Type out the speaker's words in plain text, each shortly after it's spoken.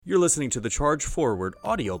You're listening to the Charge Forward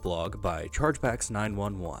audio blog by Chargebacks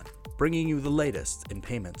 911, bringing you the latest in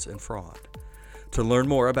payments and fraud. To learn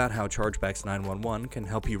more about how Chargebacks 911 can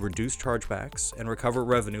help you reduce chargebacks and recover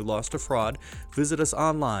revenue lost to fraud, visit us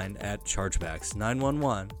online at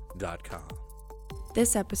chargebacks911.com.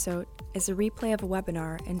 This episode is a replay of a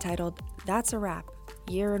webinar entitled That's a Wrap,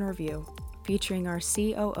 Year in Review, featuring our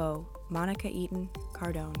COO, Monica Eaton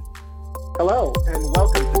Cardone. Hello, and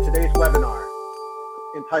welcome to today's webinar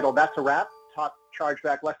entitled That's a Wrap, Top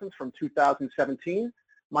Chargeback Lessons from 2017.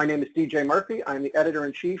 My name is DJ Murphy. I'm the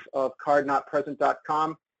editor-in-chief of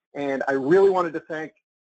cardnotpresent.com, and I really wanted to thank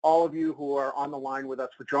all of you who are on the line with us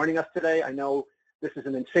for joining us today. I know this is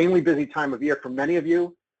an insanely busy time of year for many of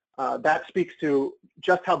you. That speaks to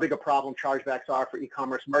just how big a problem chargebacks are for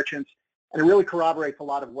e-commerce merchants, and it really corroborates a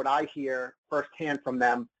lot of what I hear firsthand from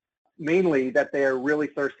them, mainly that they're really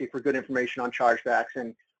thirsty for good information on chargebacks,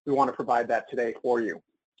 and we want to provide that today for you.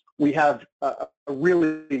 We have a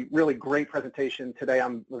really, really great presentation today.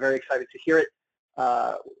 I'm very excited to hear it.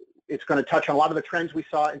 It's going to touch on a lot of the trends we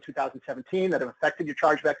saw in 2017 that have affected your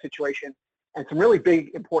chargeback situation, and some really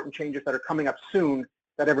big, important changes that are coming up soon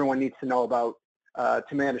that everyone needs to know about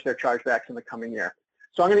to manage their chargebacks in the coming year.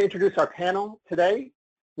 So I'm going to introduce our panel today.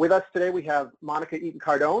 With us today, we have Monica Eaton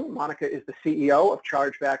Cardone. Monica is the CEO of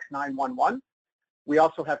Chargebacks 911. We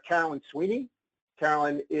also have Carolyn Sweeney.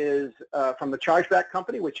 Carolyn is from the Chargeback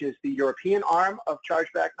Company, which is the European arm of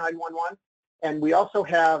Chargeback 911. And we also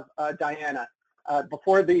have Diana.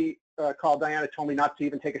 Before the call, Diana told me not to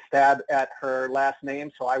even take a stab at her last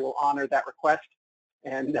name, so I will honor that request.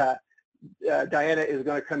 And Diana is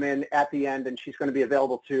going to come in at the end, and she's going to be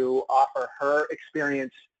available to offer her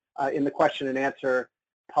experience in the question and answer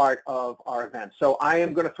part of our event. So I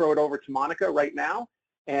am going to throw it over to Monica right now,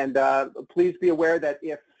 and please be aware that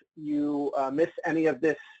if you miss any of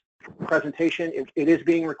this presentation, it is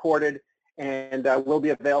being recorded and will be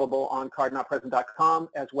available on cardnotpresent.com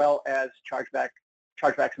as well as Chargebacks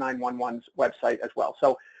 911's website as well.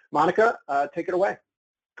 So Monica, take it away.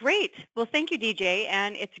 Great. Well, thank you, DJ,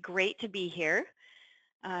 and it's great to be here.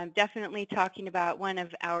 Definitely talking about one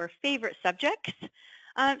of our favorite subjects.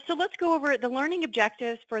 So let's go over the learning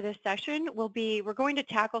objectives for this session. We're going to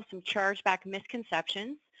tackle some chargeback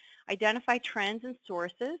misconceptions, identify trends and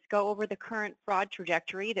sources, go over the current fraud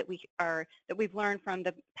trajectory that we've learned from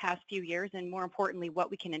the past few years, and more importantly, what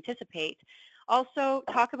we can anticipate. Also,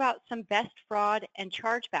 talk about some best fraud and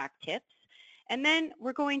chargeback tips. And then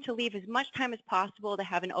we're going to leave as much time as possible to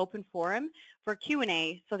have an open forum for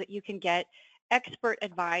Q&A so that you can get expert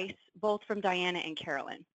advice both from Diana and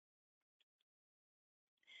Carolyn.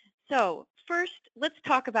 So first, let's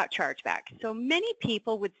talk about chargebacks. So many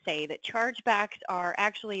people would say that chargebacks are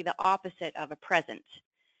actually the opposite of a present.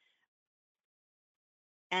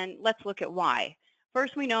 And let's look at why.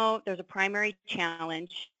 First, we know there's a primary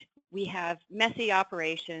challenge. We have messy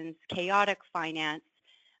operations, chaotic finance.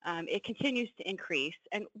 It continues to increase.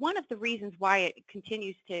 And one of the reasons why it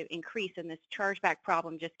continues to increase and this chargeback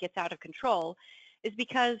problem just gets out of control is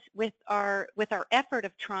because with our effort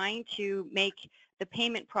of trying to make the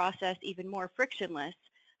payment process even more frictionless,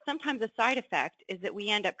 sometimes a side effect is that we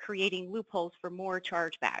end up creating loopholes for more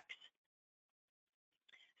chargebacks.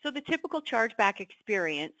 So the typical chargeback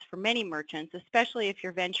experience for many merchants, especially if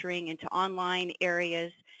you're venturing into online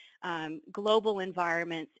areas, global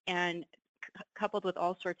environments, and coupled with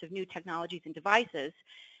all sorts of new technologies and devices,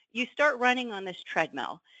 you start running on this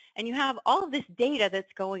treadmill. And you have all of this data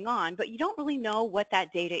that's going on, but you don't really know what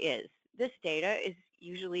that data is. This data is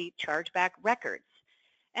usually chargeback records.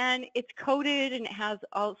 And it's coded and it has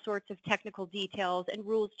all sorts of technical details and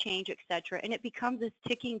rules change, etc. And it becomes this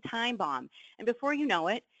ticking time bomb. And before you know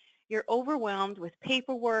it, you're overwhelmed with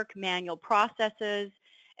paperwork, manual processes,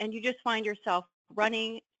 and you just find yourself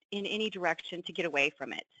running in any direction to get away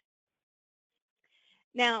from it.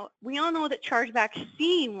 Now, we all know that chargebacks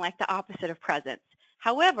seem like the opposite of presents.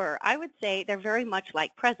 However, I would say they're very much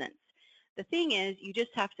like presents. The thing is, you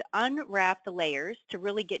just have to unwrap the layers to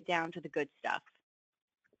really get down to the good stuff.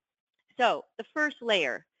 So, the first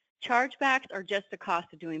layer, chargebacks are just the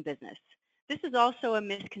cost of doing business. This is also a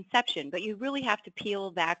misconception, but you really have to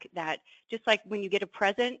peel back that, just like when you get a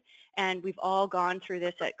present, and we've all gone through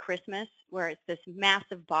this at Christmas, where it's this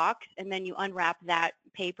massive box, and then you unwrap that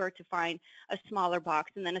paper to find a smaller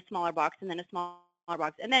box, and then a smaller box, and then a smaller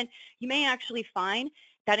box, and then you may actually find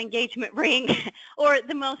that engagement ring or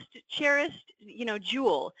the most cherished,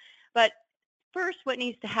 jewel. But first, what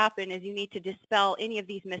needs to happen is you need to dispel any of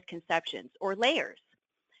these misconceptions or layers.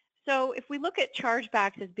 So if we look at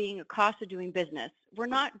chargebacks as being a cost of doing business, we're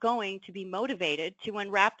not going to be motivated to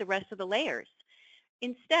unwrap the rest of the layers.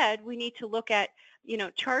 Instead, we need to look at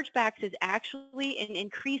chargebacks is actually an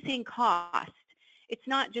increasing cost. It's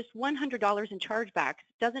not just $100 in chargebacks.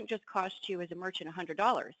 Doesn't just cost you as a merchant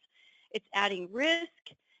 $100. It's adding risk,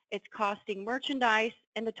 it's costing merchandise,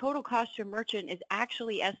 and the total cost to a merchant is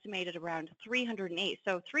actually estimated around $308.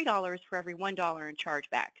 So $3 for every $1 in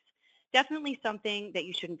chargebacks. Definitely something that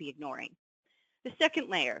you shouldn't be ignoring. The second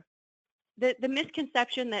layer, the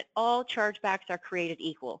misconception that all chargebacks are created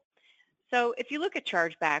equal. So if you look at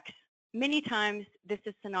chargebacks, many times this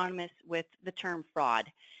is synonymous with the term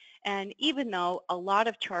fraud. And even though a lot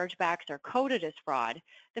of chargebacks are coded as fraud,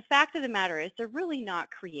 the fact of the matter is they're really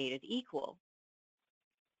not created equal.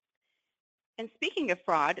 And speaking of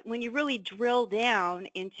fraud, when you really drill down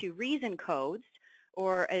into reason codes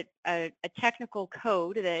or a technical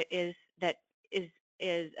code that is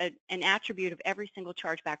an attribute of every single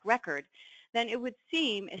chargeback record, then it would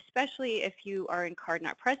seem, especially if you are in Card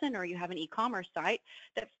Not Present or you have an e-commerce site,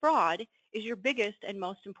 that fraud is your biggest and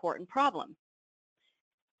most important problem.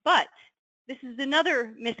 But this is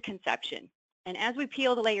another misconception. And as we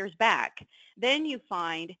peel the layers back, then you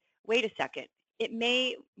find, wait a second,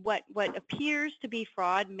 what appears to be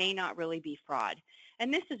fraud may not really be fraud.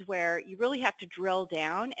 And this is where you really have to drill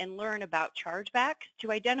down and learn about chargebacks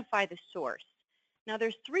to identify the source. Now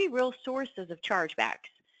there's three real sources of chargebacks.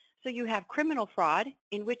 So you have criminal fraud,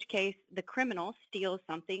 in which case the criminal steals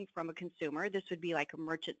something from a consumer. This would be like a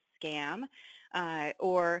merchant scam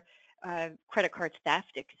or credit card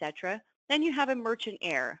theft, etc. Then you have a merchant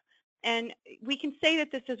error. And we can say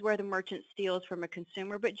that this is where the merchant steals from a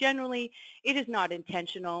consumer, but generally it is not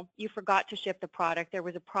intentional. You forgot to ship the product. There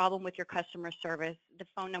was a problem with your customer service. The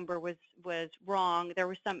phone number was wrong. There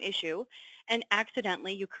was some issue, and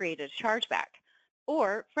accidentally you created a chargeback.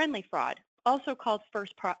 Or friendly fraud, also called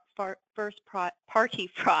first-party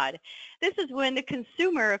fraud. This is when the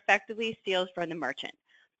consumer effectively steals from the merchant.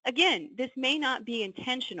 Again, this may not be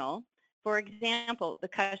intentional. For example, the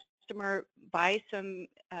customer buys some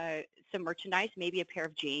merchandise, maybe a pair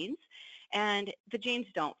of jeans, and the jeans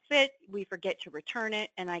don't fit. We forget to return it,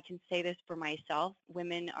 and I can say this for myself.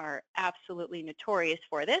 Women are absolutely notorious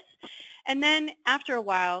for this. And then after a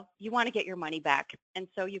while, you want to get your money back, and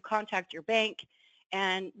so you contact your bank,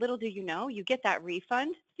 and little do you know, you get that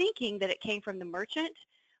refund thinking that it came from the merchant.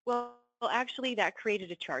 Well, actually, that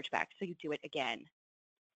created a chargeback, so you do it again.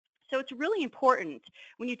 So it's really important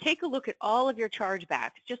when you take a look at all of your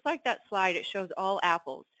chargebacks, just like that slide, it shows all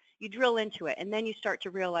apples. You drill into it, and then you start to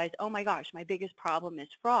realize, oh my gosh, my biggest problem is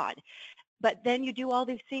fraud. But then you do all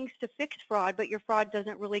these things to fix fraud, but your fraud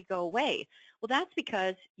doesn't really go away. Well, that's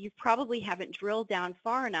because you probably haven't drilled down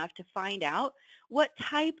far enough to find out what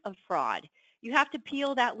type of fraud. You have to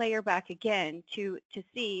peel that layer back again to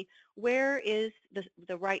see where is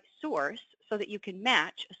the right source so that you can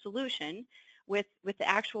match a solution with the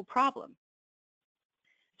actual problem.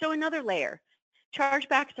 So another layer,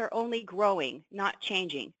 chargebacks are only growing, not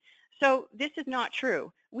changing. So this is not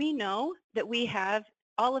true. We know that we have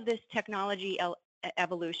all of this technology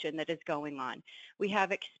evolution that is going on. We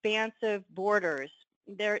have expansive borders.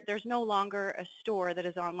 There's no longer a store that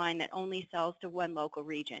is online that only sells to one local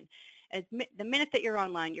region. The minute that you're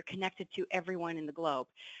online, you're connected to everyone in the globe.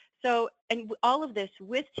 So, and all of this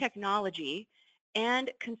with technology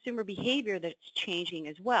and consumer behavior that's changing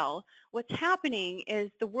as well, what's happening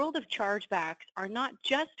is the world of chargebacks are not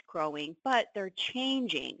just growing, but they're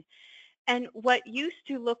changing. And what used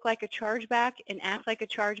to look like a chargeback and act like a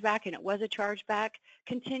chargeback, and it was a chargeback,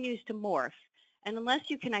 continues to morph. And unless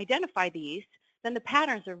you can identify these, then the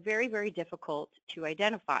patterns are very, very difficult to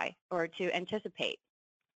identify or to anticipate.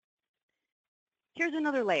 Here's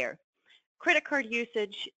another layer. Credit card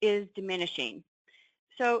usage is diminishing.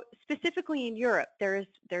 So specifically in Europe, there's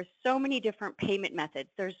so many different payment methods.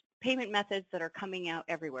 There's payment methods that are coming out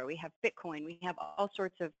everywhere. We have Bitcoin. We have all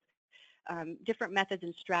sorts of different methods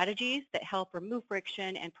and strategies that help remove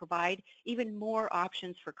friction and provide even more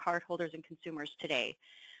options for cardholders and consumers today.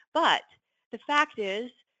 But the fact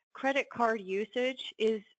is, credit card usage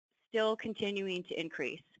is still continuing to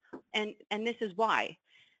increase. And this is why.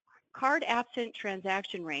 Card-absent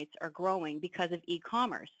transaction rates are growing because of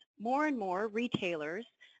e-commerce. More and more retailers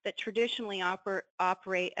that traditionally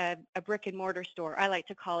operate a brick and mortar store, I like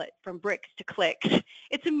to call it from bricks to clicks.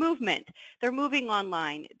 It's a movement. They're moving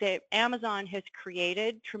online. Amazon has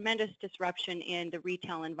created tremendous disruption in the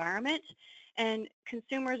retail environment, and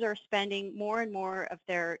consumers are spending more and more of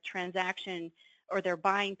their transaction or their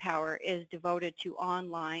buying power is devoted to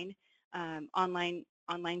online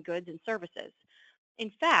goods and services. In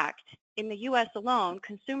fact, in the U.S. alone,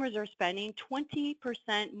 consumers are spending 20%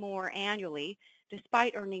 more annually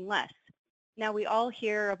despite earning less. Now, we all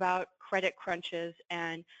hear about credit crunches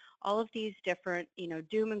and all of these different,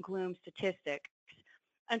 doom and gloom statistics.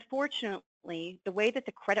 Unfortunately, the way that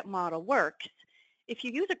the credit model works, if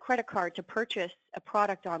you use a credit card to purchase a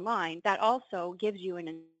product online, that also gives you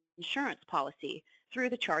an insurance policy through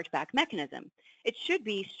the chargeback mechanism. It should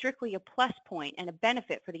be strictly a plus point and a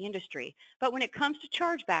benefit for the industry. But when it comes to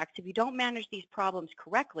chargebacks, if you don't manage these problems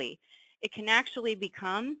correctly, it can actually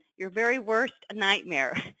become your very worst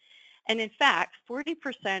nightmare. And in fact,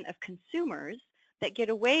 40% of consumers that get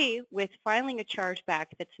away with filing a chargeback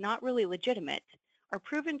that's not really legitimate are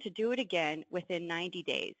proven to do it again within 90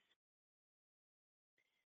 days.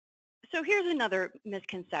 So here's another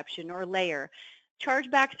misconception or layer.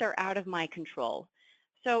 Chargebacks are out of my control.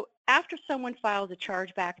 So after someone files a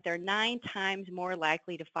chargeback, they're 9 times more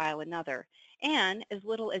likely to file another. And as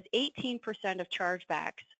little as 18% of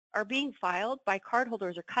chargebacks are being filed by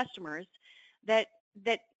cardholders or customers that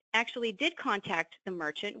actually did contact the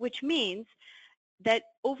merchant, which means that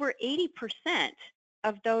over 80%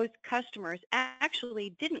 of those customers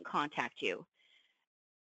actually didn't contact you.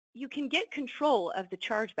 You can get control of the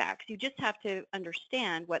chargebacks. You just have to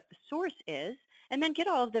understand what the source is and then get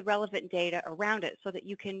all of the relevant data around it so that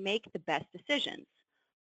you can make the best decisions.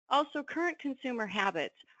 Also, current consumer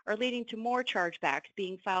habits are leading to more chargebacks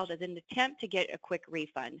being filed as an attempt to get a quick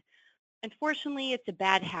refund. Unfortunately, it's a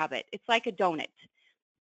bad habit. It's like a donut.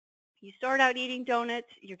 You start out eating donuts,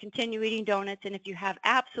 you continue eating donuts, and if you have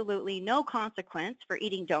absolutely no consequence for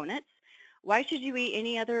eating donuts, why should you eat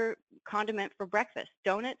any other condiment for breakfast?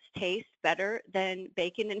 Donuts taste better than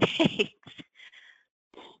bacon and eggs.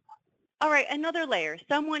 All right, another layer.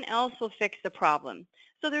 Someone else will fix the problem.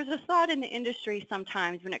 So there's a thought in the industry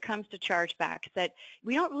sometimes when it comes to chargebacks that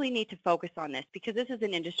we don't really need to focus on this because this is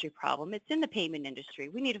an industry problem. It's in the payment industry.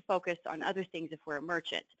 We need to focus on other things if we're a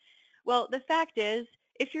merchant. Well, the fact is,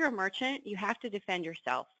 if you're a merchant, you have to defend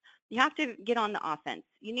yourself. You have to get on the offense.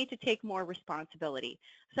 You need to take more responsibility.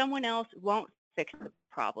 Someone else won't fix the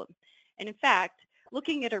problem. And in fact,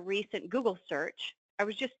 looking at a recent Google search, I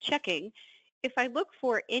was just checking, if I look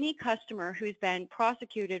for any customer who's been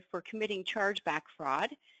prosecuted for committing chargeback fraud,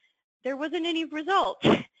 there wasn't any result.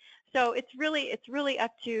 So it's really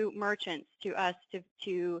up to merchants, to us,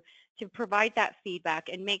 to provide that feedback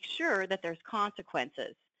and make sure that there's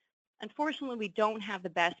consequences. Unfortunately, we don't have the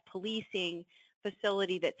best policing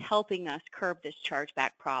facility that's helping us curb this chargeback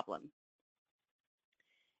problem.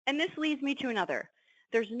 And this leads me to another.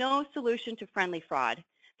 There's no solution to friendly fraud.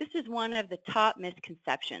 This is one of the top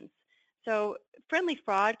misconceptions. So friendly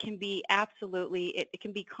fraud can be it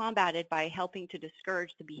can be combated by helping to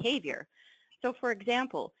discourage the behavior. So for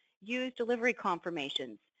example, use delivery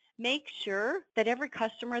confirmations. Make sure that every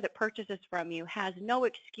customer that purchases from you has no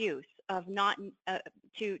excuse of not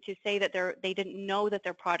to say that they didn't know that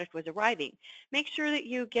their product was arriving. Make sure that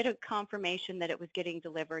you get a confirmation that it was getting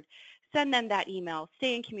delivered. Send them that email.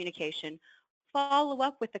 Stay in communication. Follow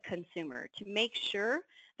up with the consumer to make sure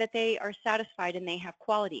that they are satisfied and they have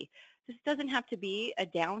quality. This doesn't have to be a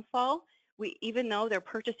downfall. Even though they're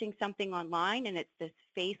purchasing something online and it's this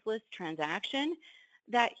faceless transaction,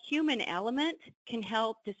 that human element can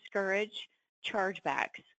help discourage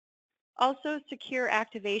chargebacks. Also, secure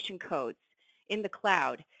activation codes in the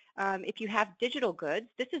cloud. If you have digital goods,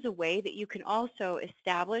 this is a way that you can also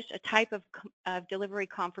establish a type of delivery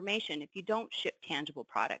confirmation if you don't ship tangible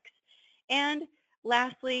products. And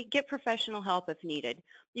lastly, get professional help if needed.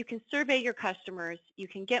 You can survey your customers. You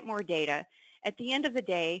can get more data. At the end of the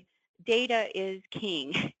day, data is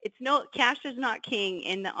king. Cash is not king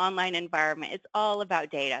in the online environment. It's all about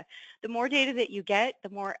data. The more data that you get, the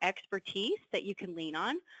more expertise that you can lean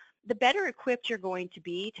on, the better equipped you're going to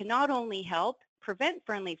be to not only help prevent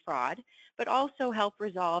friendly fraud, but also help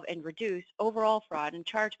resolve and reduce overall fraud and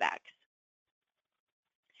chargebacks.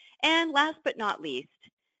 And last but not least,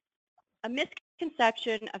 a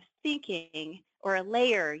misconception of thinking or a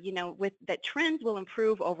layer, that trends will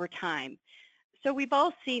improve over time. So we've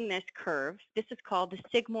all seen this curve. This is called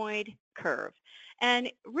the sigmoid curve.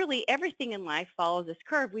 And really everything in life follows this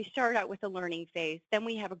curve. We start out with a learning phase, then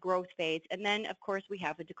we have a growth phase, and then of course we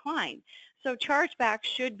have a decline. So chargebacks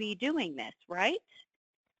should be doing this, right?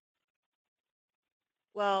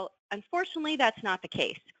 Well, unfortunately that's not the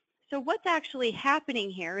case. So what's actually happening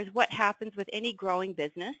here is what happens with any growing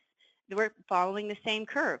business. We're following the same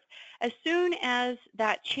curve. As soon as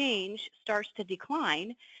that change starts to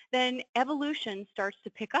decline, then evolution starts to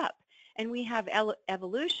pick up. And we have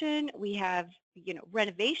evolution, we have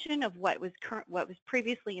renovation of what was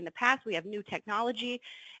previously in the past, we have new technology,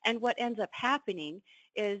 and what ends up happening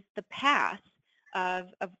is the path of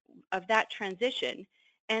that transition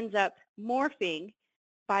ends up morphing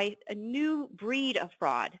by a new breed of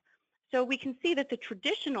fraud. So we can see that the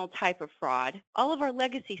traditional type of fraud, all of our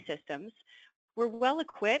legacy systems, were well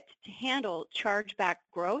equipped to handle chargeback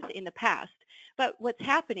growth in the past. But what's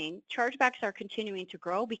happening, chargebacks are continuing to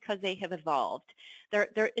grow because they have evolved.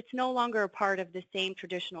 It's no longer a part of the same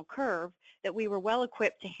traditional curve that we were well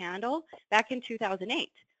equipped to handle back in 2008.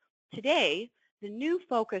 Today, the new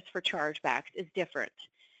focus for chargebacks is different.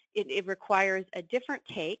 It requires a different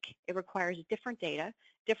take, it requires different data,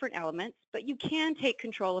 different elements, but you can take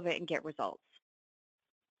control of it and get results.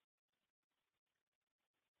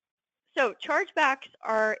 So chargebacks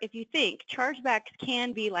are, if you think, chargebacks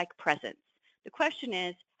can be like presents. The question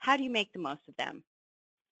is, how do you make the most of them?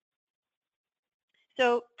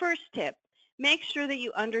 So first tip, make sure that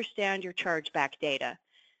you understand your chargeback data.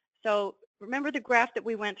 So remember the graph that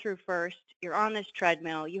we went through first, you're on this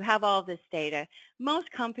treadmill, you have all this data.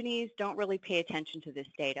 Most companies don't really pay attention to this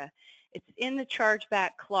data. It's in the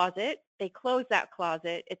chargeback closet, they close that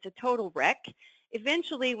closet, it's a total wreck.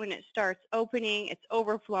 Eventually when it starts opening, it's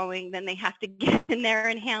overflowing, then they have to get in there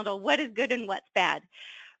and handle what is good and what's bad.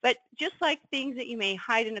 But just like things that you may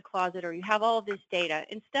hide in a closet or you have all of this data,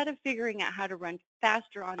 instead of figuring out how to run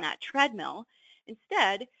faster on that treadmill,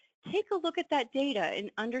 instead, take a look at that data and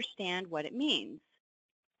understand what it means.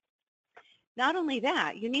 Not only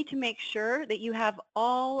that, you need to make sure that you have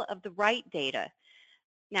all of the right data.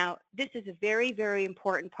 Now, this is a very, very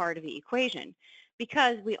important part of the equation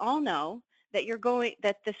because we all know that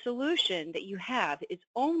the solution that you have is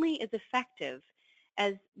only as effective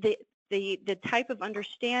as the type of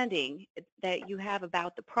understanding that you have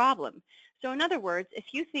about the problem. So in other words,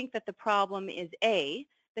 if you think that the problem is A,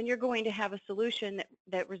 then you're going to have a solution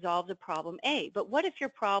that resolves a problem A. But what if your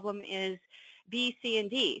problem is B, C, and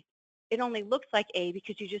D? It only looks like A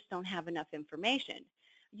because you just don't have enough information.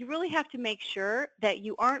 You really have to make sure that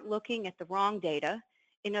you aren't looking at the wrong data.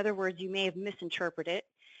 In other words, you may have misinterpreted it.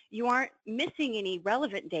 You aren't missing any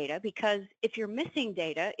relevant data because if you're missing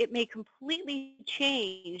data, it may completely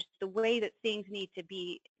change the way that things need to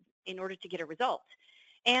be in order to get a result.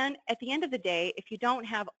 And at the end of the day, if you don't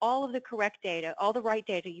have all of the correct data, all the right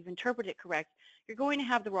data, you've interpreted it correct, you're going to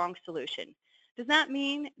have the wrong solution. Does that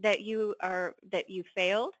mean that you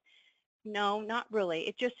failed? No, not really.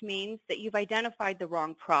 It just means that you've identified the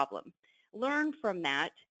wrong problem. Learn from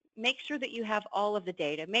that. Make sure that you have all of the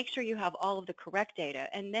data. Make sure you have all of the correct data.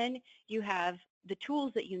 And then you have the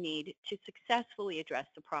tools that you need to successfully address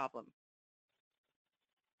the problem.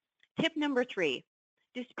 Tip number 3,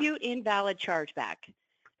 dispute invalid chargeback.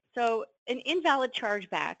 So an invalid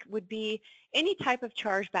chargeback would be any type of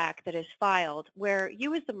chargeback that is filed where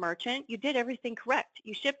you as the merchant, you did everything correct.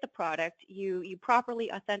 You shipped the product, you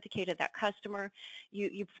properly authenticated that customer,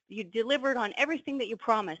 you delivered on everything that you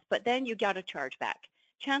promised, but then you got a chargeback.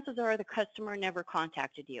 Chances are the customer never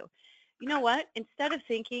contacted you. You know what? Instead of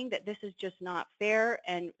thinking that this is just not fair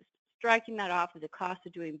and striking that off as a cost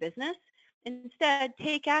of doing business, instead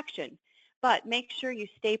take action. But make sure you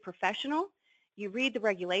stay professional. You read the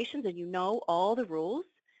regulations and you know all the rules.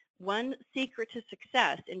 One secret to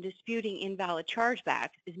success in disputing invalid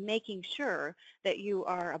chargebacks is making sure that you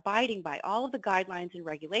are abiding by all of the guidelines and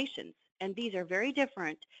regulations. And these are very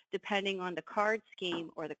different depending on the card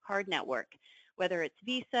scheme or the card network, whether it's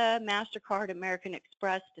Visa, MasterCard, American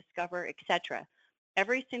Express, Discover, etc.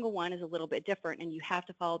 Every single one is a little bit different and you have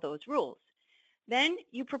to follow those rules. Then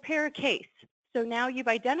you prepare a case. So now you've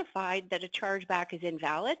identified that a chargeback is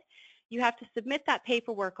invalid. You have to submit that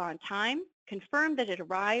paperwork on time, confirm that it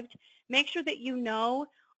arrived, make sure that you know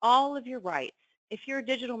all of your rights. If you're a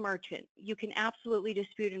digital merchant, you can absolutely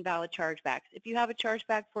dispute invalid chargebacks. If you have a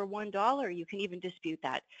chargeback for $1, you can even dispute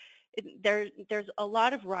that. There's a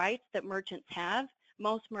lot of rights that merchants have.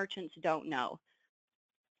 Most merchants don't know.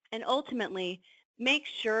 And ultimately, make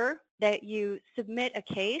sure that you submit a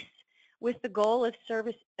case with the goal of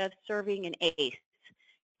serving an ace.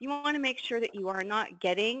 You want to make sure that you are not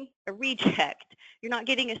getting a reject. You're not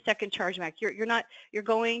getting a second chargeback. You're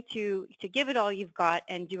going to give it all you've got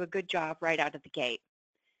and do a good job right out of the gate.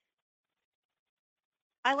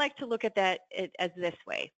 I like to look at that as this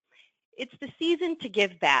way. It's the season to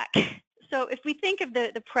give back. So if we think of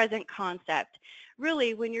the present concept,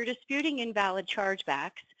 really when you're disputing invalid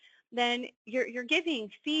chargebacks, then you're giving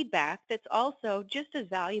feedback that's also just as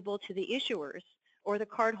valuable to the issuers or the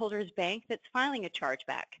cardholder's bank that's filing a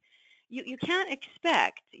chargeback. You can't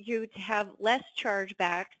expect you to have less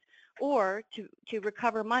chargebacks or to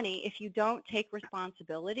recover money if you don't take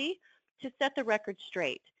responsibility to set the record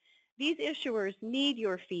straight. These issuers need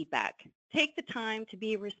your feedback. Take the time to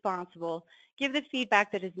be responsible, give the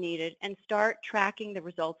feedback that is needed, and start tracking the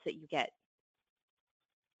results that you get.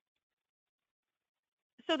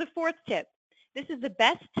 So the fourth tip, This is the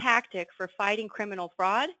best tactic for fighting criminal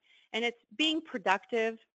fraud, and it's being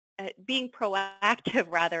proactive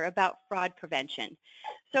rather, about fraud prevention.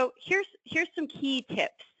 So here's some key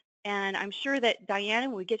tips, and I'm sure that Diana,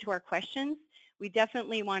 when we get to our questions, we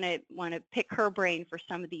definitely want to pick her brain for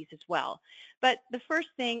some of these as well. But the first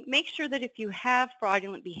thing, make sure that if you have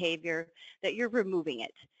fraudulent behavior, that you're removing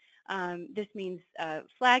it. This means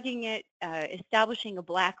flagging it, establishing a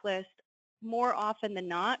blacklist. More often than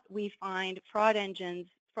not, we find fraud engines,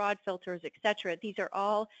 fraud filters, etc. These are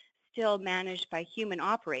all still managed by human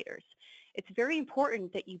operators. It's very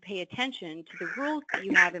important that you pay attention to the rules that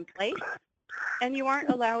you have in place, and you aren't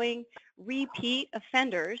allowing repeat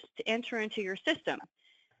offenders to enter into your system.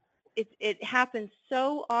 It happens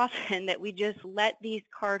so often that we just let these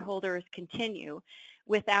card holders continue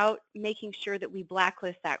without making sure that we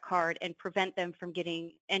blacklist that card and prevent them from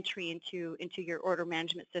getting entry into your order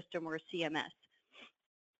management system or CMS.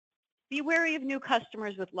 Be wary of new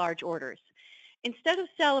customers with large orders. Instead of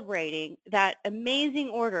celebrating that amazing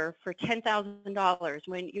order for $10,000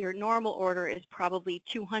 when your normal order is probably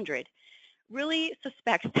 $200, really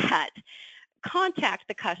suspect that. Contact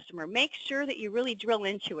the customer. Make sure that you really drill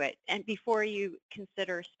into it and before you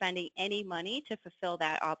consider spending any money to fulfill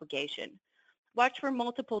that obligation. Watch for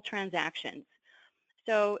multiple transactions.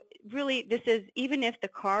 So really, this is, even if the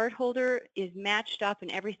card holder is matched up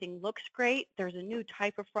and everything looks great, there's a new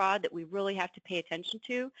type of fraud that we really have to pay attention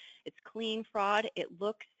to. It's clean fraud. It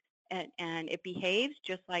looks and it behaves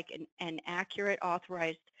just like an accurate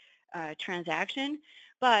authorized transaction,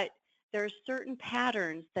 but there's certain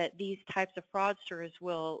patterns that these types of fraudsters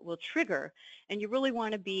will trigger, and you really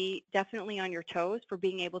want to be definitely on your toes for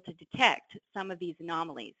being able to detect some of these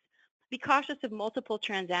anomalies. Be cautious of multiple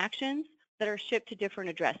transactions that are shipped to different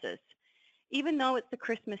addresses. Even though it's the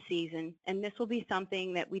Christmas season, and this will be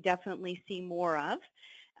something that we definitely see more of,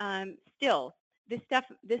 still,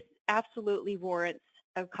 this absolutely warrants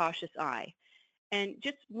a cautious eye. And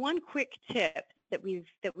just one quick tip that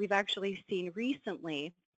we've actually seen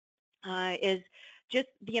recently is just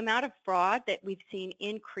the amount of fraud that we've seen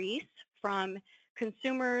increase from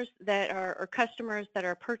consumers that are, or customers that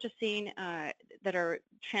are purchasing, that are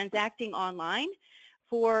transacting online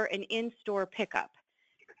for an in-store pickup.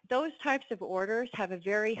 Those types of orders have a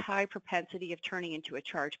very high propensity of turning into a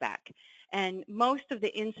chargeback. And most of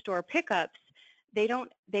the in-store pickups, they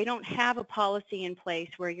don't have a policy in place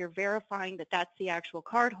where you're verifying that that's the actual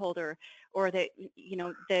card holder, or that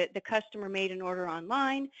the customer made an order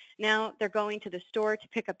online. Now they're going to the store to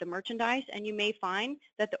pick up the merchandise, and you may find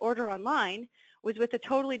that the order online was with a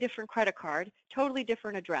totally different credit card, totally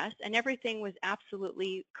different address, and everything was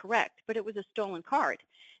absolutely correct, but it was a stolen card.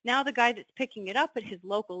 Now the guy that's picking it up at his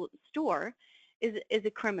local store is a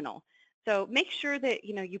criminal. So make sure that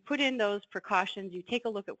you put in those precautions, you take a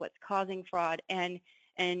look at what's causing fraud, and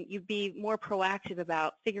you be more proactive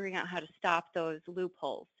about figuring out how to stop those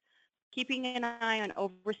loopholes. Keeping an eye on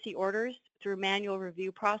overseas orders through manual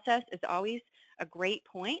review process is always a great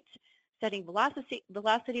point. Setting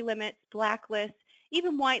velocity limits, blacklists,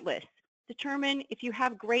 even whitelists. Determine if you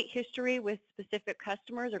have great history with specific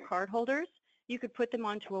customers or cardholders, you could put them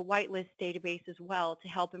onto a whitelist database as well to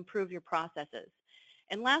help improve your processes.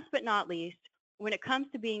 And last but not least, when it comes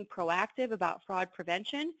to being proactive about fraud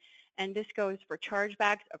prevention, and this goes for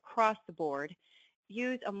chargebacks across the board,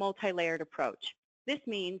 use a multi-layered approach. This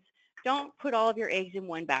means don't put all of your eggs in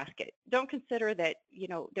one basket. Don't consider that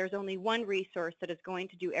there's only one resource that is going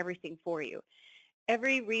to do everything for you.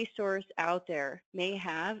 Every resource out there may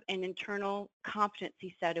have an internal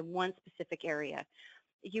competency set in one specific area.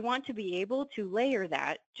 You want to be able to layer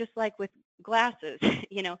that, just like with glasses.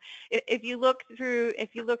 If you look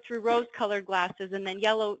through rose-colored glasses and then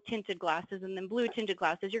yellow-tinted glasses and then blue-tinted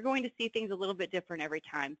glasses, you're going to see things a little bit different every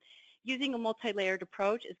time. Using a multi-layered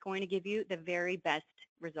approach is going to give you the very best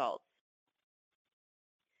results.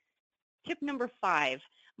 Tip number 5,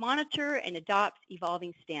 monitor and adopt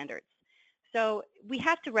evolving standards. So we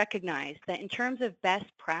have to recognize that in terms of best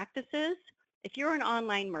practices, if you're an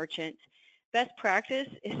online merchant, best practice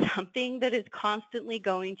is something that is constantly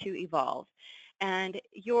going to evolve. And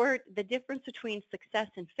the difference between success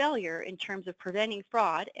and failure in terms of preventing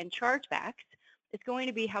fraud and chargebacks is going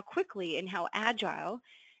to be how quickly and how agile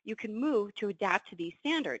you can move to adapt to these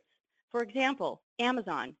standards. For example,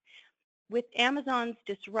 Amazon. With Amazon's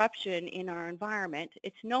disruption in our environment,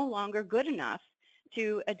 it's no longer good enough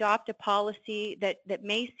to adopt a policy that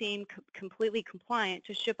may seem completely compliant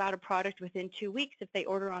to ship out a product within 2 weeks if they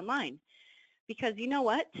order online. Because you know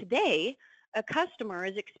what? Today, a customer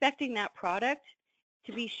is expecting that product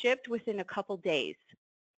to be shipped within a couple days.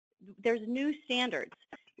 There's new standards.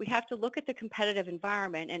 We have to look at the competitive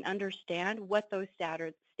environment and understand what those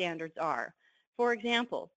standards are. For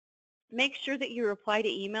example, make sure that you reply to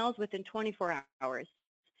emails within 24 hours.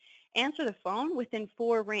 Answer the phone within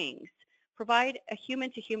 4 rings. Provide a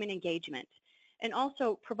human-to-human engagement. And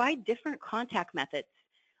also provide different contact methods.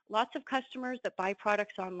 Lots of customers that buy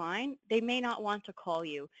products online, they may not want to call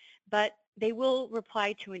you, but they will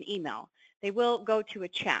reply to an email. They will go to a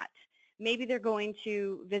chat. Maybe they're going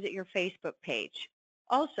to visit your Facebook page.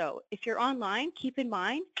 Also, if you're online, keep in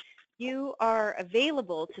mind you are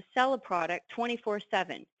available to sell a product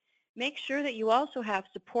 24/7. Make sure that you also have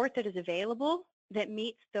support that is available that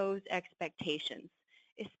meets those expectations,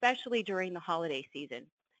 especially during the holiday season.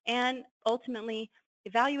 And ultimately,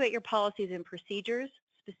 evaluate your policies and procedures,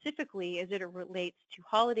 specifically as it relates to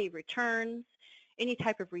holiday returns, any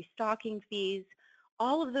type of restocking fees.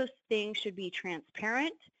 All of those things should be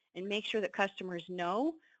transparent and make sure that customers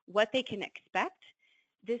know what they can expect.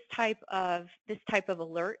 This type of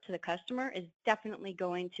alert to the customer is definitely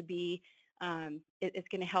going to be, it's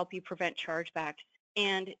going to help you prevent chargebacks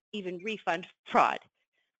and even refund fraud.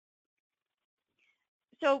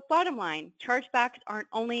 So bottom line, chargebacks aren't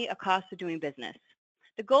only a cost of doing business.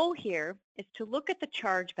 The goal here is to look at the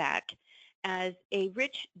chargeback as a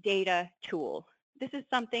rich data tool. This is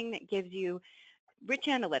something that gives you rich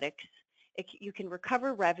analytics. You can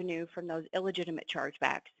recover revenue from those illegitimate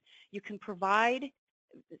chargebacks. You can provide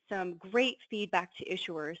some great feedback to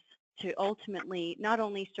issuers to ultimately not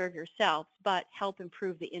only serve yourself, but help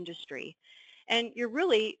improve the industry. And you're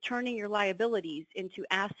really turning your liabilities into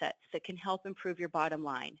assets that can help improve your bottom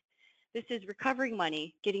line. This is recovering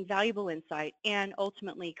money, getting valuable insight, and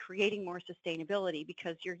ultimately creating more sustainability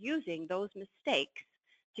because you're using those mistakes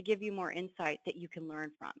to give you more insight that you can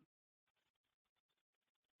learn from.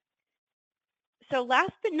 So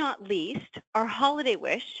last but not least, our holiday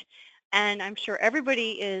wish, and I'm sure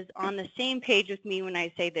everybody is on the same page with me when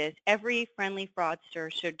I say this, every friendly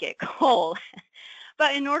fraudster should get coal.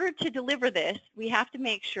 But in order to deliver this, we have to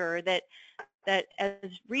make sure that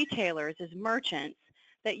as retailers, as merchants,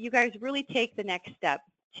 that you guys really take the next step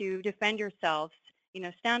to defend yourselves,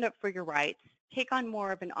 stand up for your rights, take on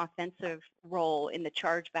more of an offensive role in the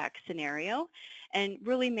chargeback scenario, and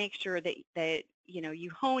really make sure that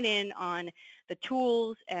you hone in on the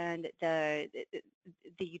tools and the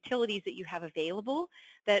utilities that you have available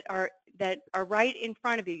that are right in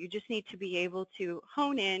front of you. You just need to be able to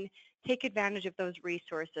hone in, take advantage of those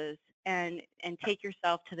resources, and take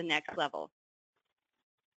yourself to the next level.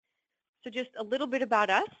 So just a little bit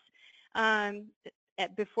about us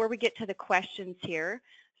before we get to the questions here.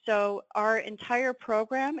 So our entire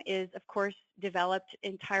program is, of course, developed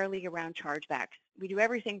entirely around chargebacks. We do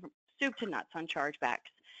everything from soup to nuts on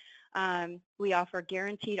chargebacks. We offer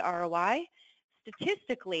guaranteed ROI.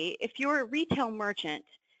 Statistically, if you're a retail merchant,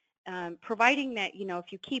 providing that,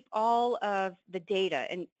 if you keep all of the data,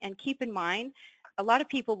 and keep in mind, a lot of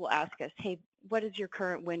people will ask us, hey, what is your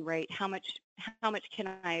current win rate?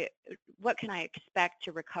 What can I expect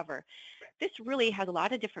to recover? This really has a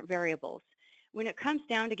lot of different variables. When it comes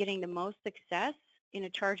down to getting the most success in a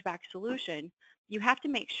chargeback solution, you have to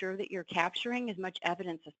make sure that you're capturing as much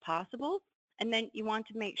evidence as possible, and then you want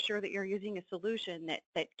to make sure that you're using a solution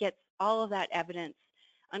that gets all of that evidence,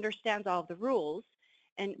 understands all of the rules,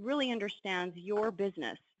 and really understands your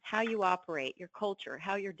business, how you operate, your culture,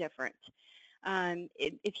 how you're different.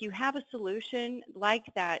 If you have a solution like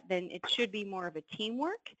that, then it should be more of a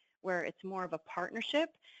teamwork, where it's more of a partnership,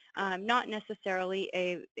 not necessarily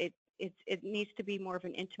it needs to be more of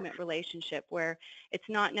an intimate relationship where it's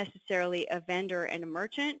not necessarily a vendor and a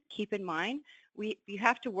merchant. Keep in mind, you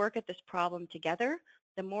have to work at this problem together.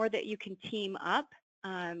 The more that you can team up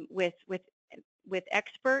with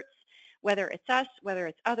experts, whether it's us, whether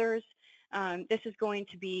it's others, this is going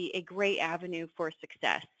to be a great avenue for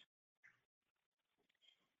success.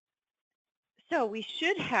 So we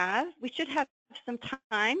should have some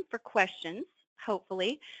time for questions,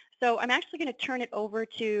 hopefully. So I'm actually going to turn it over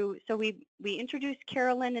to, so we introduced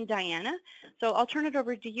Carolyn and Diana. So I'll turn it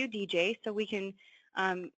over to you, DJ, so we can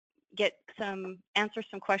answer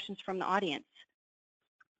some questions from the audience.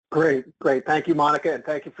 Great. Thank you, Monica, and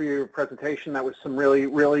thank you for your presentation. That was some really,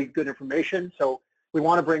 really good information. So we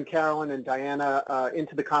want to bring Carolyn and Diana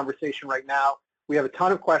into the conversation right now. We have a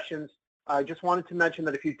ton of questions. I just wanted to mention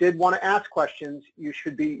that if you did want to ask questions, you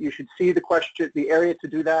should see the area to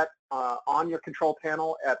do that on your control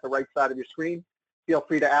panel at the right side of your screen. Feel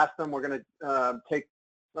free to ask them. We're going to take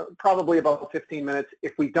probably about 15 minutes.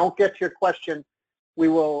 If we don't get to your question,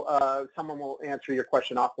 someone will answer your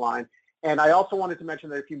question offline. And I also wanted to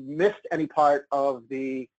mention that if you missed any part of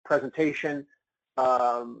the presentation,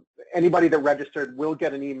 anybody that registered will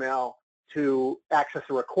get an email to access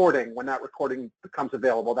a recording when that recording becomes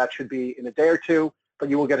available. That should be in a day or two, but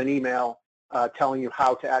you will get an email telling you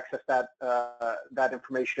how to access that that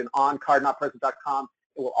information on cardnotpresent.com.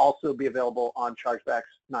 It will also be available on Chargebacks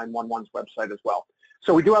 911's website as well.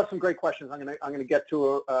 So we do have some great questions. I'm gonna get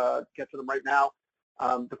to them right now.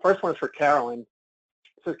 The first one is for Carolyn.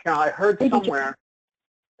 It says, Carolyn, I heard somewhere.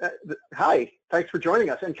 Hi, thanks for joining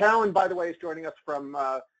us. And Carolyn, by the way, is joining us from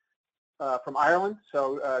Ireland.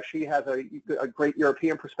 So she has a great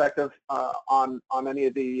European perspective on any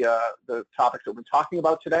of the topics that we've been talking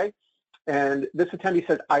about today. And this attendee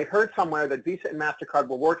says, I heard somewhere that Visa and MasterCard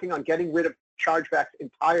were working on getting rid of chargebacks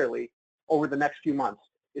entirely over the next few months.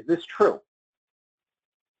 Is this true?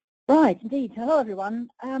 Right, indeed. Hello, everyone.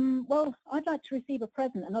 Well, I'd like to receive a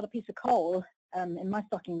present and not a piece of coal in my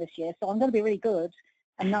stocking this year, so I'm going to be really good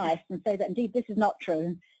and nice and say that indeed this is not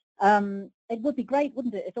true. It would be great,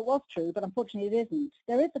 wouldn't it, if it was true, but unfortunately it isn't.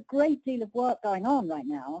 There is a great deal of work going on right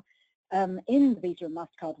now in the Visa and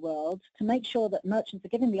MasterCard world to make sure that merchants are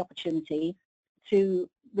given the opportunity to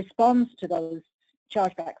respond to those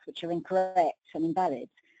chargebacks which are incorrect and invalid.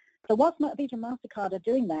 So whilst Visa and MasterCard are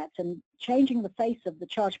doing that and changing the face of the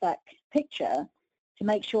chargeback picture to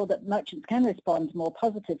make sure that merchants can respond more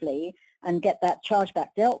positively and get that chargeback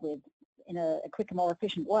dealt with in a quicker, more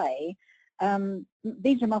efficient way, Visa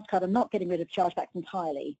and MasterCard are not getting rid of chargebacks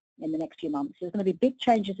entirely in the next few months. There's going to be big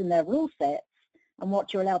changes in their rule sets and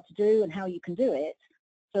what you're allowed to do and how you can do it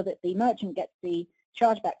so that the merchant gets the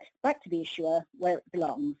chargeback back to the issuer where it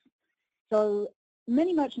belongs. So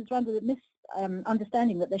many merchants are under the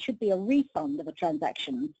misunderstanding that there should be a refund of a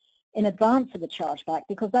transaction in advance of a chargeback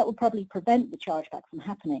because that will probably prevent the chargeback from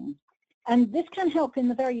happening. And this can help in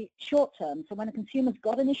the very short term. So when a consumer's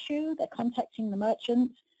got an issue, they're contacting the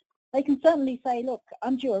merchant, they can certainly say, look,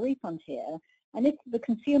 I'm due a refund here. And if the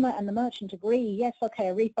consumer and the merchant agree, yes, okay,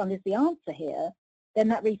 a refund is the answer here, then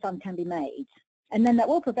that refund can be made. And then that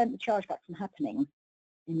will prevent the chargeback from happening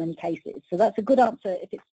in many cases. So that's a good answer if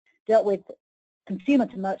it's dealt with consumer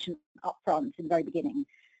to merchant up front in the very beginning.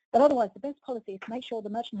 But otherwise, the best policy is to make sure the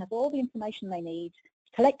merchant has all the information they need,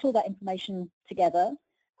 collect all that information together,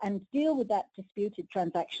 and deal with that disputed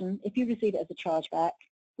transaction if you receive it as a chargeback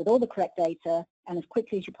with all the correct data and as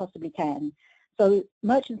quickly as you possibly can. So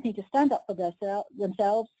merchants need to stand up for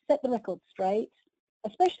themselves, set the record straight,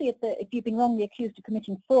 especially if you've been wrongly accused of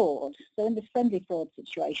committing fraud. So in this friendly fraud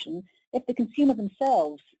situation, if the consumer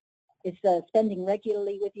themselves is spending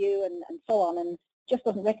regularly with you and so on and just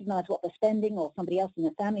doesn't recognize what they're spending or somebody else in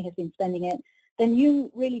their family has been spending it, then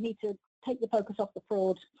you really need to take the focus off the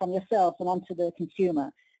fraud from yourself and onto the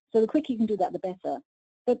consumer. So the quicker you can do that, the better.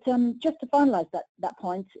 But just to finalize that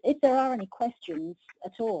point, if there are any questions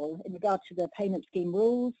at all in regard to the payment scheme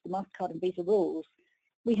rules, the MasterCard and Visa rules,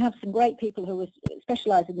 we have some great people who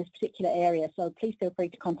specialize in this particular area, so please feel free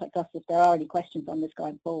to contact us if there are any questions on this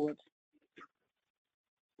going forward.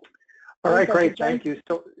 All right, great, thank you.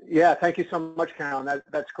 So, yeah, thank you so much, Carolyn.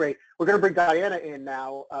 That's great. We're going to bring Diana in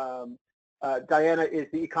now. Diana is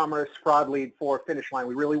the e-commerce fraud lead for Finish Line.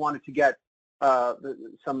 We really wanted to get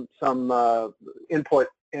some input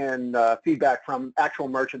and feedback from actual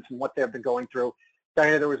merchants and what they've been going through.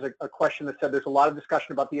 Diana, there was a question that said there's a lot of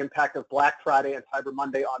discussion about the impact of Black Friday and Cyber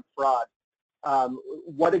Monday on fraud.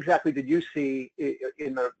 What exactly did you see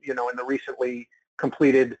in the recently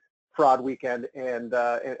completed fraud weekend, and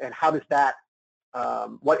how does that,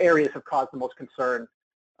 what areas have caused the most concern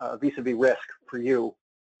vis-a-vis risk for you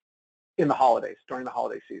in the holidays, during the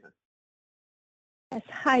holiday season? Yes,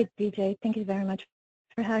 hi DJ, thank you very much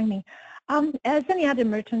for having me. As any other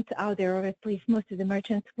merchants out there, or at least most of the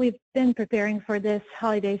merchants, we've been preparing for this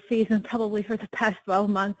holiday season probably for the past 12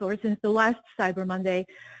 months or since the last Cyber Monday.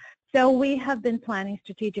 So we have been planning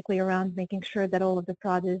strategically around making sure that all of the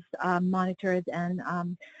fraud is monitored and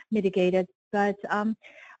mitigated. But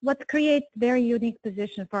what creates a very unique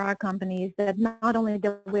position for our company is that not only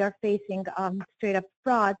that we are facing straight up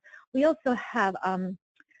fraud, we also have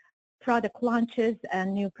product launches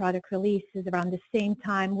and new product releases around the same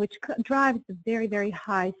time, which drives a very, very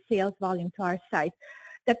high sales volume to our site.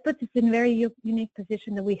 That puts us in a very unique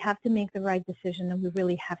position that we have to make the right decision and we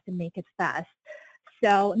really have to make it fast.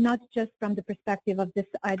 So not just from the perspective of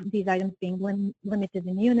these items being limited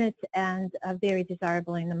in units and very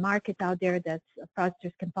desirable in the market out there that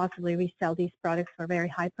fraudsters can possibly resell these products for very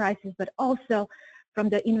high prices, but also from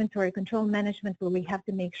the inventory control management where we have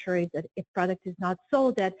to make sure that if product is not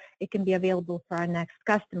sold, that it can be available for our next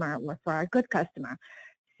customer or for our good customer.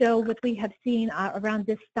 So what we have seen around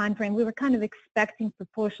this time frame, we were kind of expecting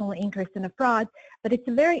proportional increase in the fraud, but it's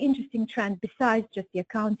a very interesting trend besides just the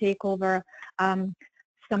account takeover.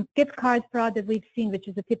 Some gift card fraud that we've seen, which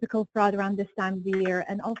is a typical fraud around this time of the year,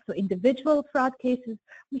 and also individual fraud cases.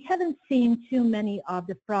 We haven't seen too many of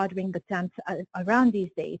the fraud ring attempts around these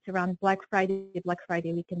dates, around Black Friday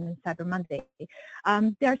weekend, and Cyber Monday.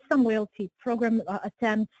 There are some loyalty program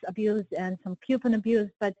attempts, abuse, and some coupon abuse,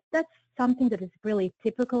 but that's something that is really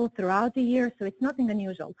typical throughout the year, so it's nothing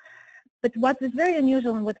unusual. But what is very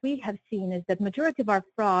unusual and what we have seen is that majority of our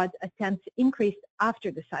fraud attempts increased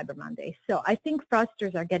after the Cyber Monday. So I think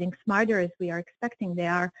fraudsters are getting smarter, as we are expecting they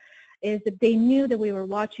are, is that they knew that we were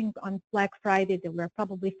watching on Black Friday, that we were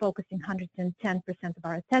probably focusing 110% of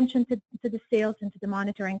our attention to the sales and to the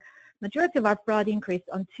monitoring. Majority of our fraud increased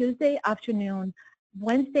on Tuesday afternoon.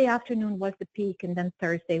 Wednesday afternoon was the peak, and then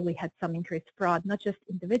Thursday we had some increased fraud, not just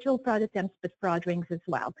individual fraud attempts, but fraud rings as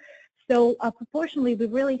well. So proportionally, we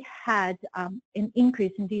really had an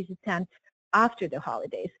increase in these attempts after the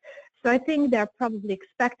holidays. So I think they're probably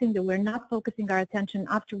expecting that we're not focusing our attention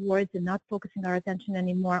afterwards and not focusing our attention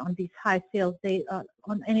anymore on these high sales days,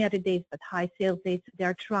 on any other days but high sales days.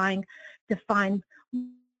 They're trying to find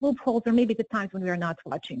loopholes or maybe the times when we are not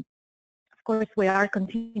watching. Of course, we are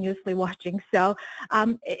continuously watching. So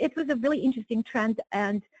it was a really interesting trend,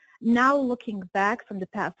 and now looking back from the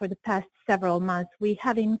past, for the past several months, we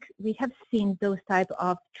have seen those type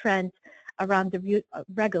of trends around the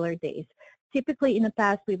regular days. Typically in the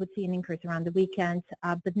past we would see an increase around the weekends,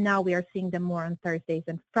 but now we are seeing them more on Thursdays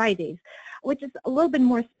and Fridays, which is a little bit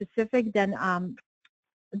more specific than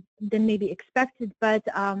maybe expected, but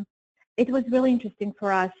it was really interesting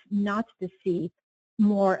for us not to see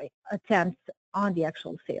more attempts on the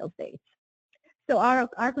actual sales dates. So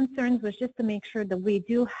our concerns was just to make sure that we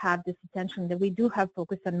do have this attention, that we do have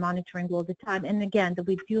focus on monitoring all the time, and again, that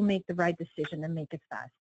we do make the right decision and make it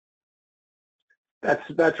fast.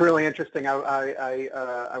 That's really interesting.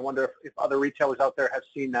 I wonder if other retailers out there have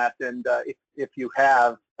seen that, and if you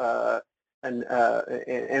have, and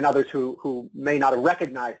others who may not have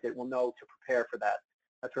recognized it will know to prepare for that.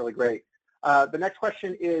 That's really great. The next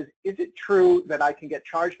question is it true that I can get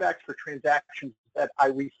chargebacks for transactions that I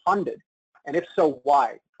refunded? And if so,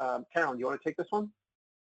 why? Carolyn, do you want to take this one?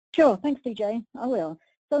 Sure, thanks, DJ. I will.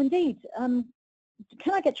 So indeed, can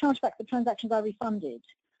I get charged back for transactions I refunded?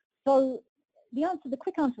 So the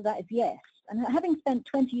quick answer to that is yes. And having spent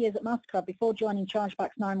 20 years at MasterCard before joining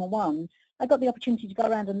Chargebacks 911, I got the opportunity to go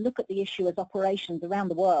around and look at the issuers' operations around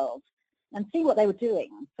the world and see what they were doing.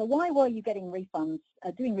 So why were you getting refunds,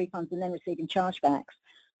 doing refunds and then receiving chargebacks?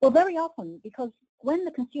 Well, very often, because when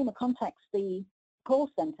the consumer contacts the call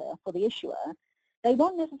center for the issuer, they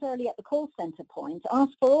won't necessarily at the call center point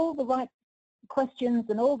ask for all the right questions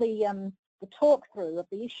and all the talk through of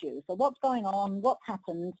the issue. So what's going on, what's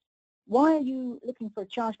happened, why are you looking for a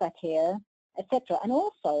chargeback here, etc. And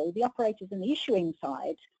also the operators in the issuing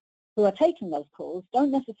side who are taking those calls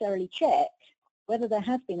don't necessarily check whether there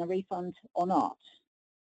has been a refund or not.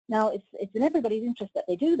 Now it's in everybody's interest that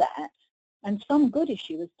they do that, and some good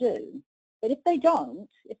issuers do. But if they don't,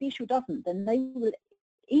 if the issuer doesn't, then they will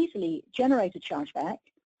easily generate a chargeback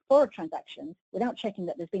for a transaction without checking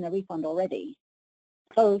that there's been a refund already.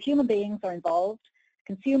 So human beings are involved,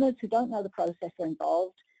 consumers who don't know the process are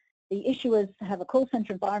involved, the issuers have a call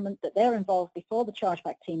center environment that they're involved before the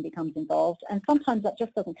chargeback team becomes involved, and sometimes that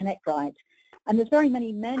just doesn't connect right. And there's very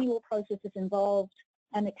many manual processes involved,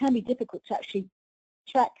 and it can be difficult to actually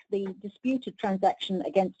track the disputed transaction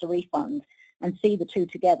against a refund and see the two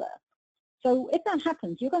together. So if that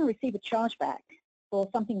happens, you're going to receive a chargeback for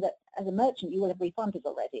something that, as a merchant, you will have refunded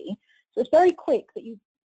already. So it's very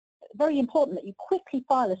important that you quickly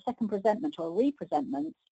file a second presentment or a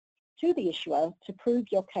representment to the issuer to prove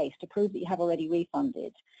your case, to prove that you have already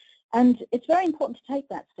refunded. And it's very important to take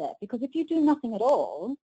that step, because if you do nothing at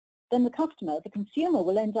all, then the customer, the consumer,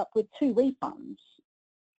 will end up with two refunds.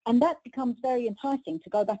 And that becomes very enticing to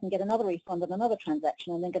go back and get another refund on another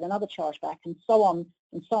transaction and then get another chargeback and so on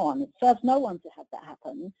and so on. It serves no one to have that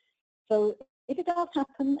happen. So if it does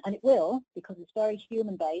happen, and it will, because it's very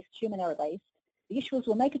human-based, human error-based, the issuers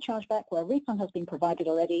will make a chargeback where a refund has been provided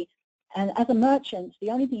already. And as a merchant, the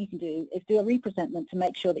only thing you can do is do a representment to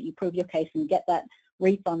make sure that you prove your case and get that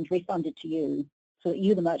refund refunded to you, so that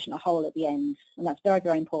you, the merchant, are whole at the end. And that's very,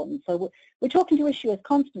 very important. So we're talking to issuers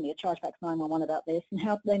constantly at Chargebacks 911 about this and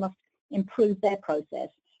how they must improve their process.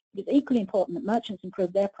 It's equally important that merchants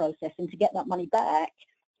improve their process and to get that money back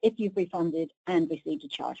if you've refunded and received a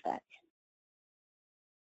chargeback.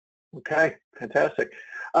 Okay, fantastic.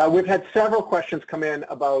 We've had several questions come in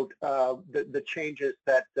about the changes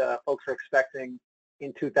that folks are expecting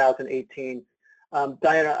in 2018.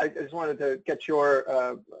 Diana, I just wanted to get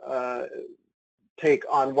your take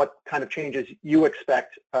on what kind of changes you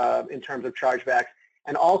expect in terms of chargebacks.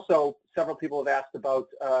 And also, several people have asked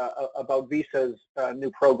about Visa's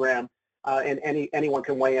new program, and anyone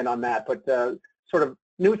can weigh in on that, but sort of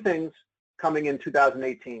new things coming in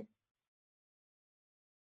 2018.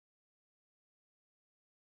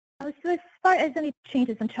 So as far as any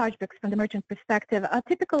changes in chargebacks from the merchant perspective, a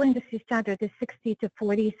typical industry standard is 60 to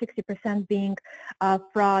 40, 60% being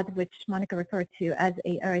fraud, which Monica referred to as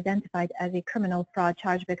or identified as a criminal fraud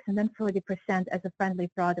chargebacks, and then 40% as a friendly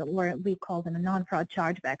fraud, or we call them a non-fraud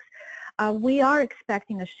chargebacks. We are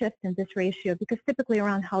expecting a shift in this ratio because typically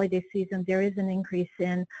around holiday season there is an increase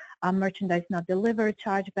in merchandise not delivered,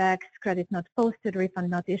 chargebacks, credit not posted,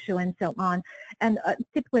 refund not issued, and so on. And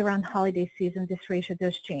typically around holiday season this ratio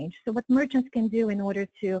does change. So what merchants can do in order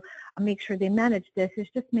to make sure they manage this is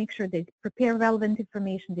just make sure they prepare relevant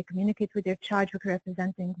information, they communicate with their chargeback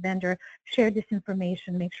representing vendor, share this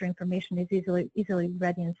information, make sure information is easily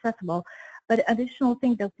ready and accessible. But additional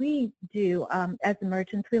thing that we do as a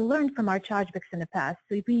merchant, we learned from our chargebacks in the past.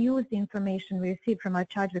 So if we use the information we receive from our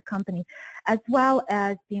chargeback company, as well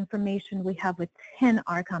as the information we have within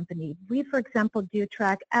our company. We, for example, do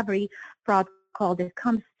track every fraud call that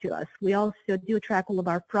comes to us. We also do track all of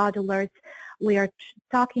our fraud alerts. We are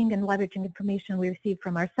talking and leveraging information we receive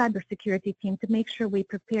from our cybersecurity team to make sure we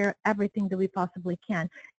prepare everything that we possibly can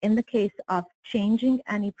in the case of changing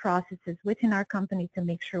any processes within our company to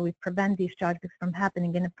make sure we prevent these chargebacks from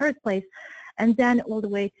happening in the first place, and then all the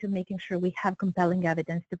way to making sure we have compelling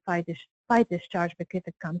evidence to fight this chargeback if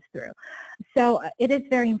it comes through. So it is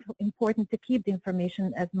very important to keep the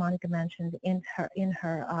information, as Monica mentioned in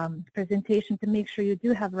her presentation, to make sure you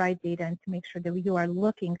do have right data and to make sure that you are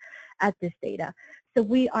looking at this data. So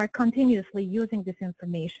we are continuously using this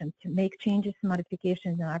information to make changes,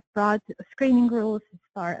 modifications in our fraud screening rules, as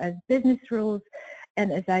far as business rules,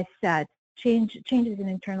 and as I said, changes in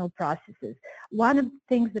internal processes. One of the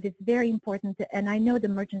things that is very important, and I know the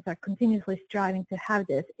merchants are continuously striving to have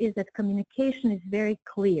this, is that communication is very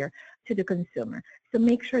clear to the consumer. So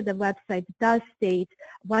make sure the website does state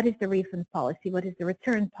what is the refund policy, what is the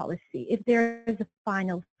return policy, if there is a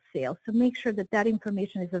final sale. So make sure that that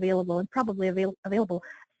information is available and probably available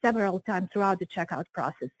several times throughout the checkout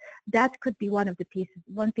process. That could be one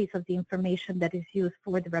piece of the information that is used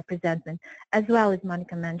for the representment, as well as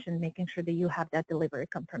Monica mentioned, making sure that you have that delivery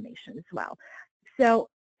confirmation as well. So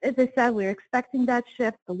as I said, we're expecting that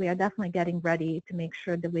shift, but we are definitely getting ready to make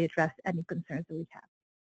sure that we address any concerns that we have.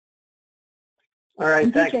 All right,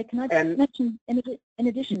 and thanks. DJ, can I just mention, in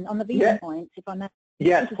addition, on the Visa points, if I may?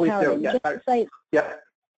 Yes, please do. Just to say, yeah.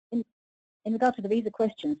 in regard to the Visa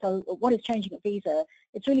question, so what is changing at Visa,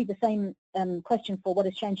 it's really the same question for what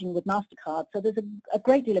is changing with MasterCard. So there's a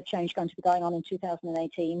great deal of change going to be going on in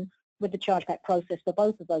 2018 with the chargeback process for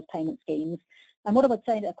both of those payment schemes. And what I would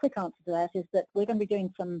say, a quick answer to that, is that we're going to be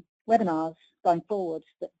doing some webinars going forward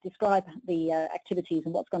that describe the activities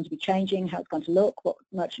and what's going to be changing, how it's going to look, what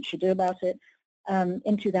merchants should do about it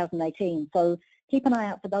in 2018. So keep an eye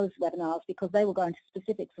out for those webinars because they will go into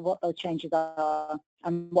specifics of what those changes are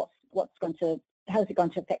and how is it going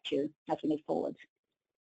to affect you as we move forward.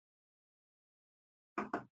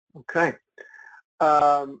 Okay.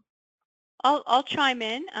 I'll chime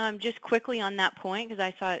in just quickly on that point because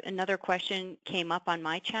I saw another question came up on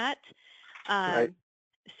my chat. Right.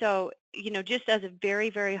 So, just as a very,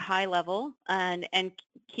 very high level and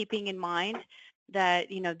keeping in mind that,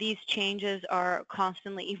 these changes are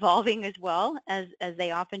constantly evolving as well as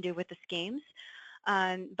they often do with the schemes.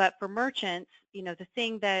 But for merchants, the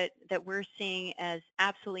thing that we're seeing as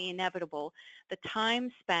absolutely inevitable, the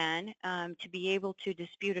time span to be able to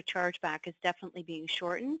dispute a chargeback is definitely being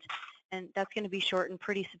shortened, and that's going to be shortened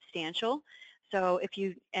pretty substantial. So if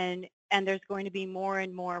you, and there's going to be more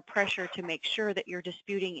and more pressure to make sure that you're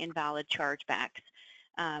disputing invalid chargebacks.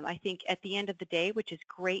 I think at the end of the day, which is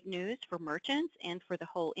great news for merchants and for the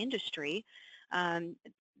whole industry,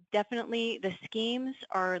 definitely the schemes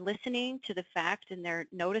are listening to the fact and they're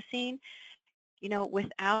noticing,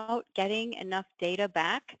 without getting enough data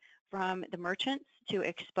back from the merchants to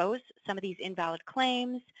expose some of these invalid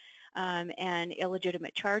claims and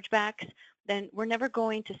illegitimate chargebacks, then we're never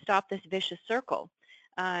going to stop this vicious circle.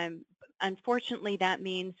 Unfortunately, that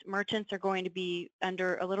means merchants are going to be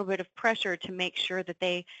under a little bit of pressure to make sure that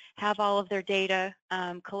they have all of their data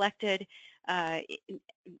collected,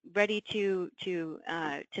 ready to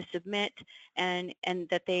submit, and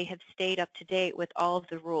that they have stayed up to date with all of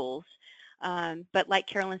the rules. But like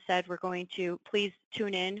Carolyn said, we're going to please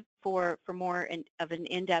tune in for more of an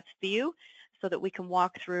in-depth view so that we can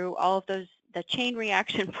walk through all of the chain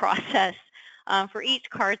reaction process for each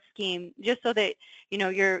card scheme, just so that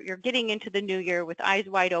you're getting into the new year with eyes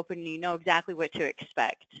wide open and you know exactly what to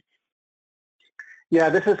expect. Yeah,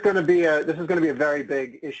 this is going to be a very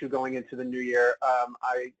big issue going into the new year.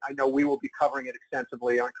 I know we will be covering it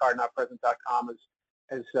extensively on cardnotpresent.com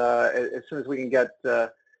as soon as we can get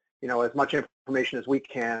as much information as we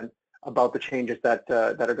can about the changes that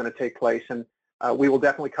are going to take place, and we will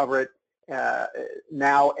definitely cover it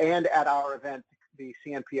now and at our event, the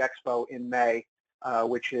CNP Expo in May,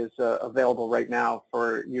 which is available right now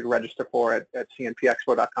for you to register for at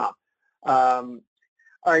cnpexpo.com.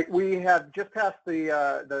 All right, we have just passed the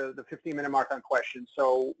 15-minute mark on questions,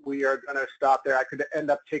 so we are going to stop there. I could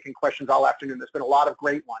end up taking questions all afternoon. There's been a lot of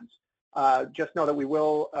great ones. Just know that we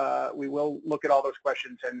will look at all those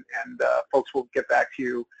questions, and folks will get back to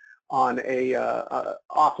you on a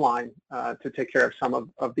offline to take care of some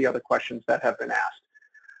of the other questions that have been asked.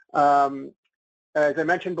 As I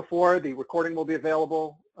mentioned before, the recording will be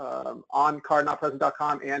available on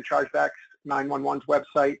cardnotpresent.com and Chargebacks 911's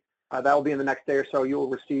website. That will be in the next day or so. You will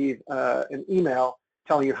receive an email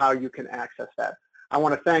telling you how you can access that. I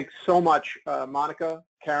want to thank so much Monica,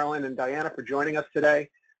 Carolyn, and Diana for joining us today.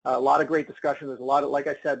 A lot of great discussion. There's a lot of, like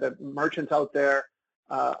I said, the merchants out there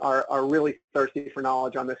are really thirsty for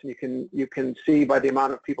knowledge on this, and you can see by the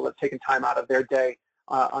amount of people that have taken time out of their day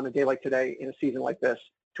on a day like today in a season like this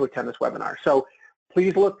to attend this webinar. So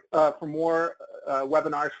please look for more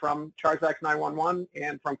webinars from Chargebacks 911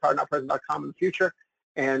 and from cardnotpresent.com in the future.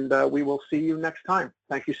 And we will see you next time.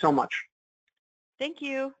 Thank you so much. Thank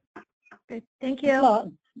you. Good. Thank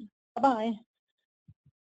you. Bye-bye.